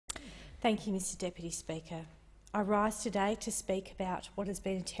Thank you, Mr Deputy Speaker. I rise today to speak about what has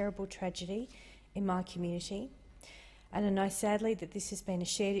been a terrible tragedy in my community, and I know sadly that this has been a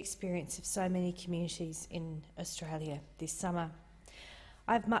shared experience of so many communities in Australia this summer.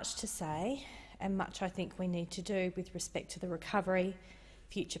 I have much to say and much I think we need to do with respect to the recovery,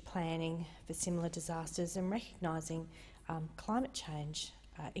 future planning for similar disasters and recognising climate change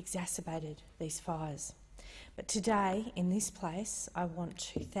exacerbated these fires. But today, in this place, I want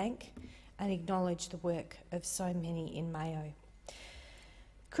to thank and acknowledge the work of so many in Mayo.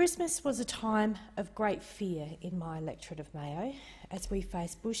 Christmas was a time of great fear in my electorate of Mayo as we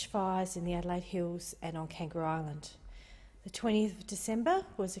faced bushfires in the Adelaide Hills and on Kangaroo Island. The 20th of December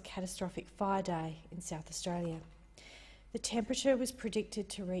was a catastrophic fire day in South Australia. The temperature was predicted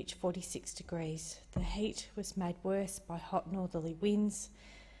to reach 46 degrees. The heat was made worse by hot northerly winds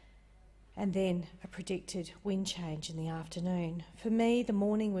and then a predicted wind change in the afternoon. For me, the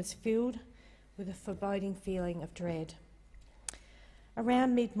morning was filled with a foreboding feeling of dread.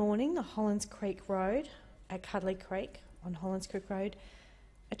 Around mid-morning, the Hollands Creek Road, at Cuddly Creek on Hollands Creek Road,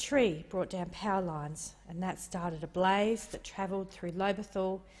 a tree brought down power lines, and that started a blaze that travelled through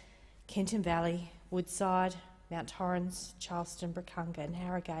Lobethal, Kenton Valley, Woodside, Mount Torrens, Charleston, Bracunga and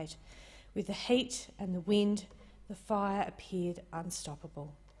Harrogate. With the heat and the wind, the fire appeared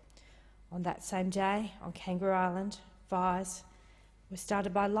unstoppable. On that same day, on Kangaroo Island, fires were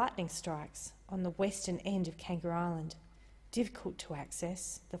started by lightning strikes on the western end of Kangaroo Island. Difficult to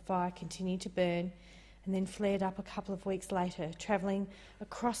access, the fire continued to burn and then flared up a couple of weeks later, travelling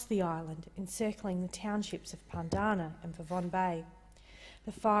across the island, encircling the townships of Pandana and Vavon Bay.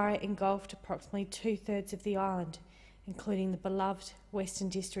 The fire engulfed approximately 2/3 of the island, including the beloved Western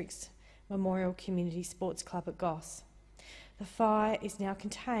District's Memorial Community Sports Club at Goss. The fire is now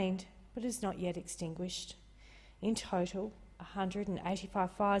contained but is not yet extinguished. In total,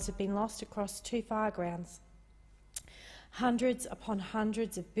 185 fires have been lost across 2 firegrounds. Hundreds upon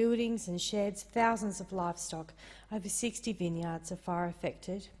hundreds of buildings and sheds, thousands of livestock, over 60 vineyards are fire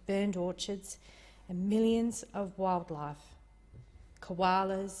affected, burned orchards and millions of wildlife,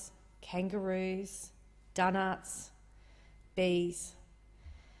 koalas, kangaroos, dunnarts, bees,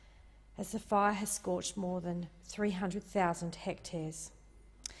 as the fire has scorched more than 300,000 hectares.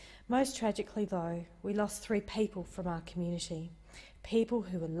 Most tragically, though, we lost 3 people from our community, people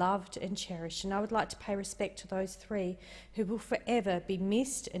who were loved and cherished, and I would like to pay respect to those 3 who will forever be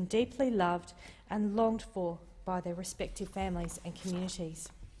missed and deeply loved and longed for by their respective families and communities.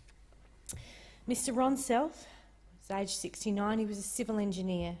 Mr Ron Selth was aged 69. He was a civil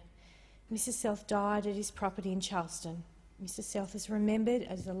engineer. Mr Selth died at his property in Charleston. Mr Selth is remembered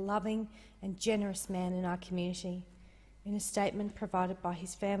as a loving and generous man in our community. In a statement provided by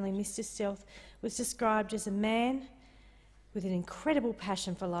his family, Mr Selth was described as a man with an incredible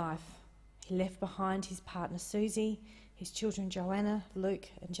passion for life. He left behind his partner Susie, his children Joanna, Luke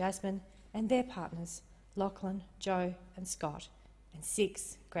and Jasmine, and their partners Lachlan, Joe and Scott, and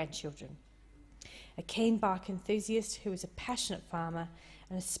 6 grandchildren. A keen bike enthusiast who was a passionate farmer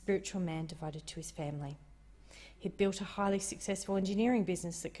and a spiritual man devoted to his family. He built a highly successful engineering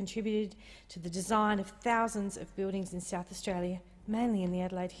business that contributed to the design of thousands of buildings in South Australia, mainly in the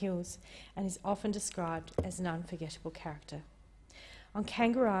Adelaide Hills, and is often described as an unforgettable character. On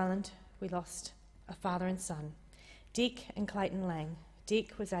Kangaroo Island, we lost a father and son, Dick and Clayton Lang.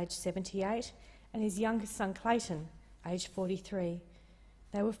 Dick was aged 78 and his youngest son Clayton, aged 43.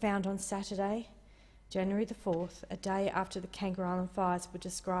 They were found on Saturday, January the 4th, a day after the Kangaroo Island fires were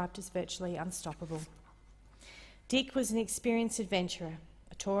described as virtually unstoppable. Dick was an experienced adventurer,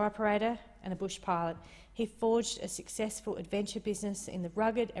 a tour operator and a bush pilot. He forged a successful adventure business in the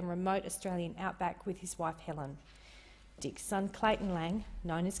rugged and remote Australian outback with his wife Helen. Dick's son Clayton Lang,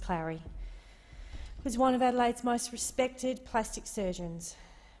 known as Clary, was one of Adelaide's most respected plastic surgeons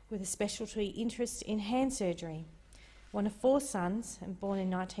with a specialty interest in hand surgery. One of 4 sons and born in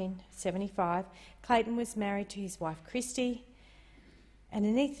 1975, Clayton was married to his wife Christy, an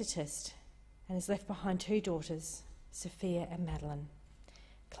anaesthetist, and has left behind 2 daughters, Sophia and Madeline.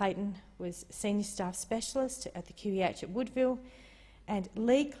 Clayton was Senior Staff Specialist at the QEH at Woodville and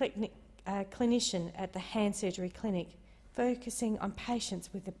lead clinician at the Hand Surgery Clinic, focusing on patients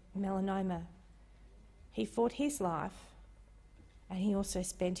with melanoma. He fought his life and he also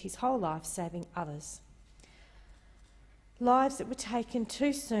spent his whole life saving others. Lives that were taken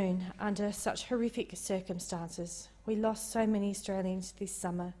too soon under such horrific circumstances. We lost so many Australians this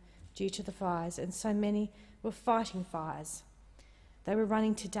summer due to the fires, and so many were fighting fires. They were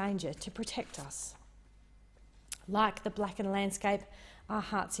running to danger to protect us. Like the blackened landscape, our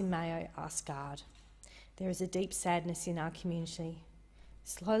hearts in Mayo are scarred. There is a deep sadness in our community.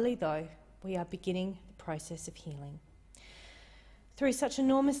 Slowly, though, we are beginning the process of healing. Through such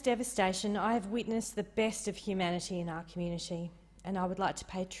enormous devastation, I have witnessed the best of humanity in our community, and I would like to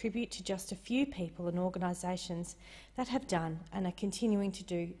pay tribute to just a few people and organisations that have done and are continuing to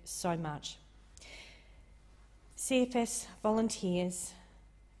do so much. CFS volunteers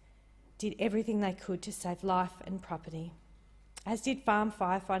did everything they could to save life and property, as did farm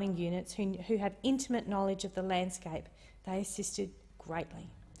firefighting units who have intimate knowledge of the landscape. They assisted greatly.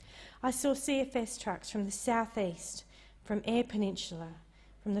 I saw CFS trucks from the southeast, from Eyre Peninsula,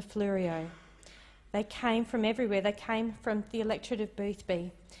 from the Fleurieu. They came from everywhere. They came from the electorate of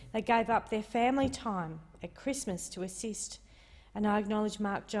Boothby. They gave up their family time at Christmas to assist. And I acknowledge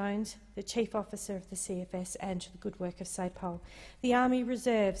Mark Jones, the Chief Officer of the CFS, and the good work of SAPOL. The Army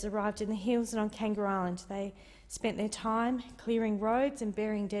Reserves arrived in the hills and on Kangaroo Island. They spent their time clearing roads and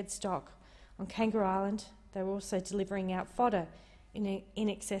burying dead stock. On Kangaroo Island, they were also delivering out fodder in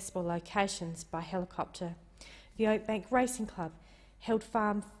inaccessible locations by helicopter. The Oakbank Racing Club held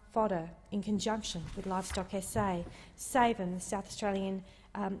farm fodder in conjunction with Livestock SA. Savin, the South Australian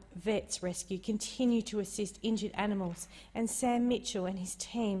Vets Rescue, continue to assist injured animals, and Sam Mitchell and his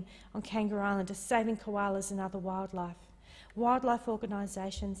team on Kangaroo Island are saving koalas and other wildlife. Wildlife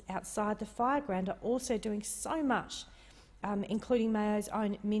organisations outside the fireground are also doing so much, including Mayo's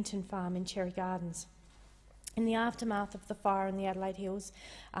own Minton Farm in Cherry Gardens. In the aftermath of the fire in the Adelaide Hills,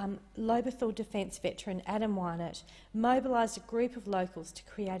 Lobethal Defence veteran Adam Wynett mobilised a group of locals to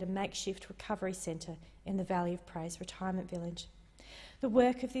create a makeshift recovery centre in the Valley of Praise retirement village. The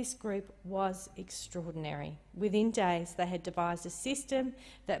work of this group was extraordinary. Within days, they had devised a system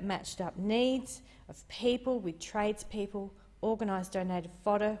that matched up needs of people with tradespeople, organised donated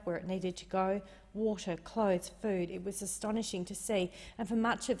fodder where it needed to go, water, clothes, food. It was astonishing to see. And for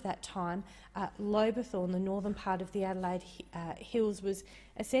much of that time, Lobethal, in the northern part of the Adelaide Hills, was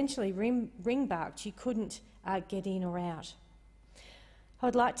essentially ring-barked. You couldn't get in or out. I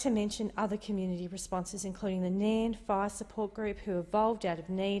would like to mention other community responses, including the Nairn Fire Support Group, who evolved out of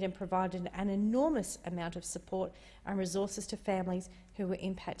need and provided an enormous amount of support and resources to families who were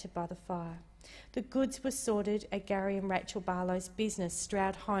impacted by the fire. The goods were sorted at Gary and Rachel Barlow's business,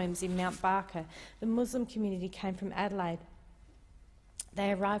 Stroud Homes, in Mount Barker. The Muslim community came from Adelaide.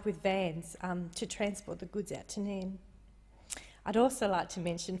 They arrived with vans to transport the goods out to Nairn. I'd also like to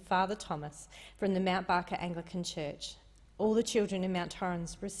mention Father Thomas from the Mount Barker Anglican Church. All the children in Mount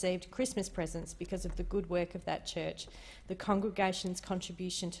Torrens received Christmas presents because of the good work of that church. The congregation's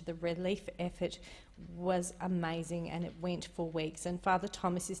contribution to the relief effort was amazing, and it went for weeks. And Father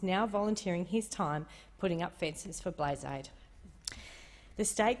Thomas is now volunteering his time putting up fences for Blaze Aid. The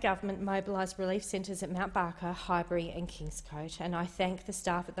state government mobilised relief centres at Mount Barker, Highbury and Kingscote, and I thank the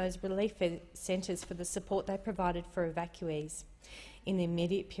staff at those relief centres for the support they provided for evacuees in the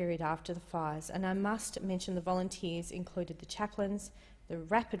immediate period after the fires. And I must mention the volunteers included the chaplains, the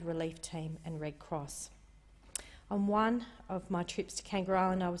Rapid Relief Team and Red Cross. On one of my trips to Kangaroo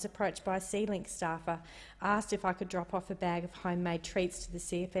Island, I was approached by a Sea-Link staffer, asked if I could drop off a bag of homemade treats to the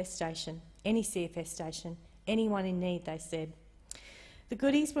CFS station. Any CFS station, anyone in need, they said. The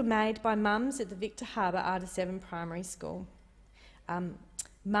goodies were made by mums at the Victor Harbour Arta7 Primary School.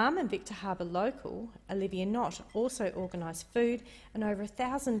 Mum and Victor Harbour local, Olivia Knott, also organised food and over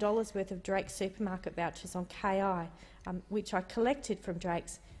 $1,000 worth of Drake's supermarket vouchers on KI, which I collected from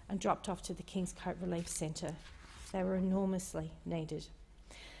Drake's and dropped off to the Kingscote Relief Centre. They were enormously needed.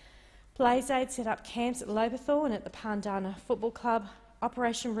 Blaze Aid set up camps at Lobethal and at the Pandana Football Club.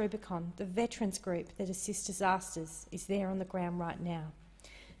 Operation Rubicon, the veterans group that assists disasters, is there on the ground right now.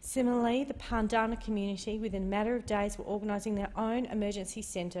 Similarly, the Pandana community, within a matter of days, were organising their own emergency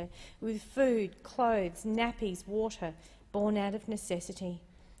centre with food, clothes, nappies, water, born out of necessity,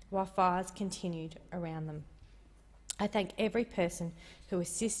 while fires continued around them. I thank every person who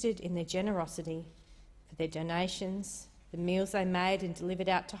assisted in their generosity, for their donations, the meals they made and delivered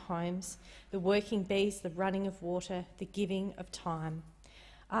out to homes, the working bees, the running of water, the giving of time.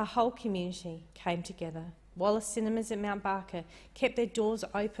 Our whole community came together. Wallace Cinemas at Mount Barker kept their doors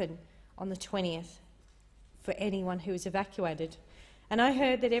open on the 20th for anyone who was evacuated. And I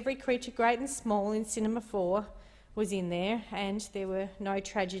heard that every creature great and small in Cinema 4 was in there, and there were no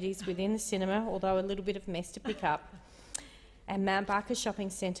tragedies within the cinema, although a little bit of mess to pick up. And Mount Barker Shopping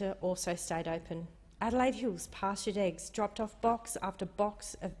Centre also stayed open. Adelaide Hills pastured eggs, dropped off box after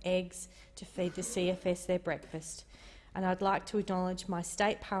box of eggs to feed the CFS their breakfast. And I'd like to acknowledge my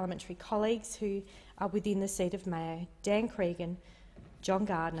state parliamentary colleagues who are within the seat of Mayo, Dan Cregan, John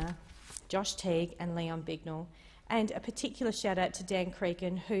Gardner, Josh Teague and Leon Bignell, and a particular shout out to Dan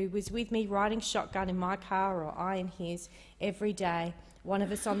Cregan, who was with me riding shotgun in my car or I in his every day one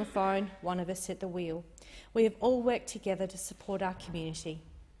of us on the phone, one of us at the wheel. We have all worked together to support our community,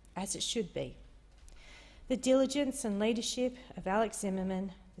 as it should be. The diligence and leadership of Alex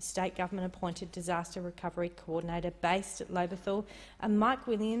Zimmerman, the state government-appointed Disaster Recovery Coordinator based at Lobethal, and Mike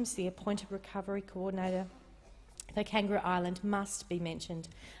Williams, the appointed Recovery Coordinator for Kangaroo Island, must be mentioned.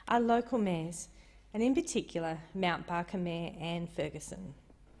 Our local mayors, and in particular Mount Barker Mayor Anne Ferguson.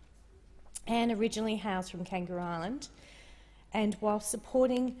 Anne originally hails from Kangaroo Island, and while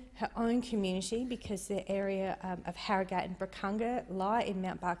supporting her own community, because their area of Harrogate and Brakunga lie in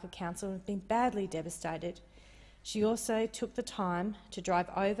Mount Barker Council and have been badly devastated, she also took the time to drive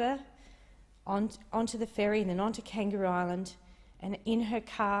over onto the ferry and then onto Kangaroo Island, and in her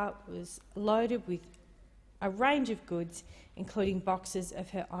car was loaded with a range of goods, including boxes of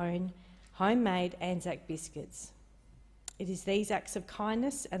her own homemade Anzac biscuits. It is these acts of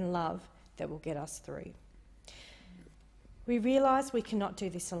kindness and love that will get us through. We realise we cannot do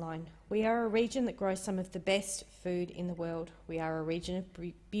this alone. We are a region that grows some of the best food in the world. We are a region of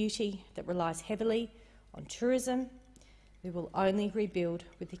beauty that relies heavily on tourism. We will only rebuild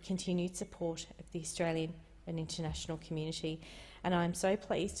with the continued support of the Australian and international community. And I am so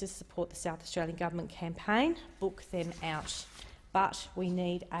pleased to support the South Australian Government campaign, Book Them Out. But we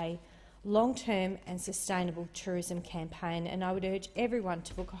need a long-term and sustainable tourism campaign, and I would urge everyone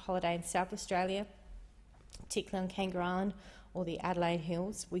to book a holiday in South Australia, particularly on Kangaroo Island or the Adelaide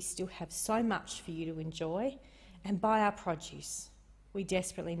Hills. We still have so much for you to enjoy, and buy our produce. We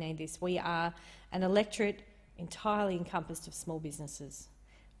desperately need this. We are an electorate entirely encompassed of small businesses.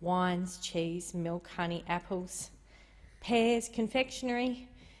 Wines, cheese, milk, honey, apples, pears, confectionery,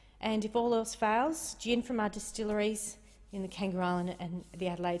 and if all else fails, gin from our distilleries in the Kangaroo Island and the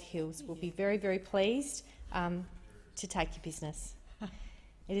Adelaide Hills will be very, very pleased to take your business.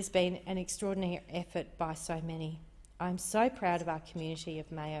 It has been an extraordinary effort by so many. I'm so proud of our community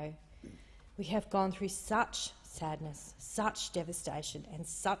of Mayo. We have gone through such sadness, such devastation and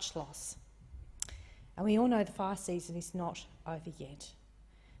such loss. And we all know the fire season is not over yet.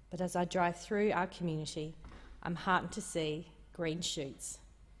 But as I drive through our community, I'm heartened to see green shoots,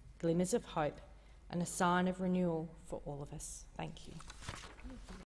 glimmers of hope, and a sign of renewal for all of us. Thank you.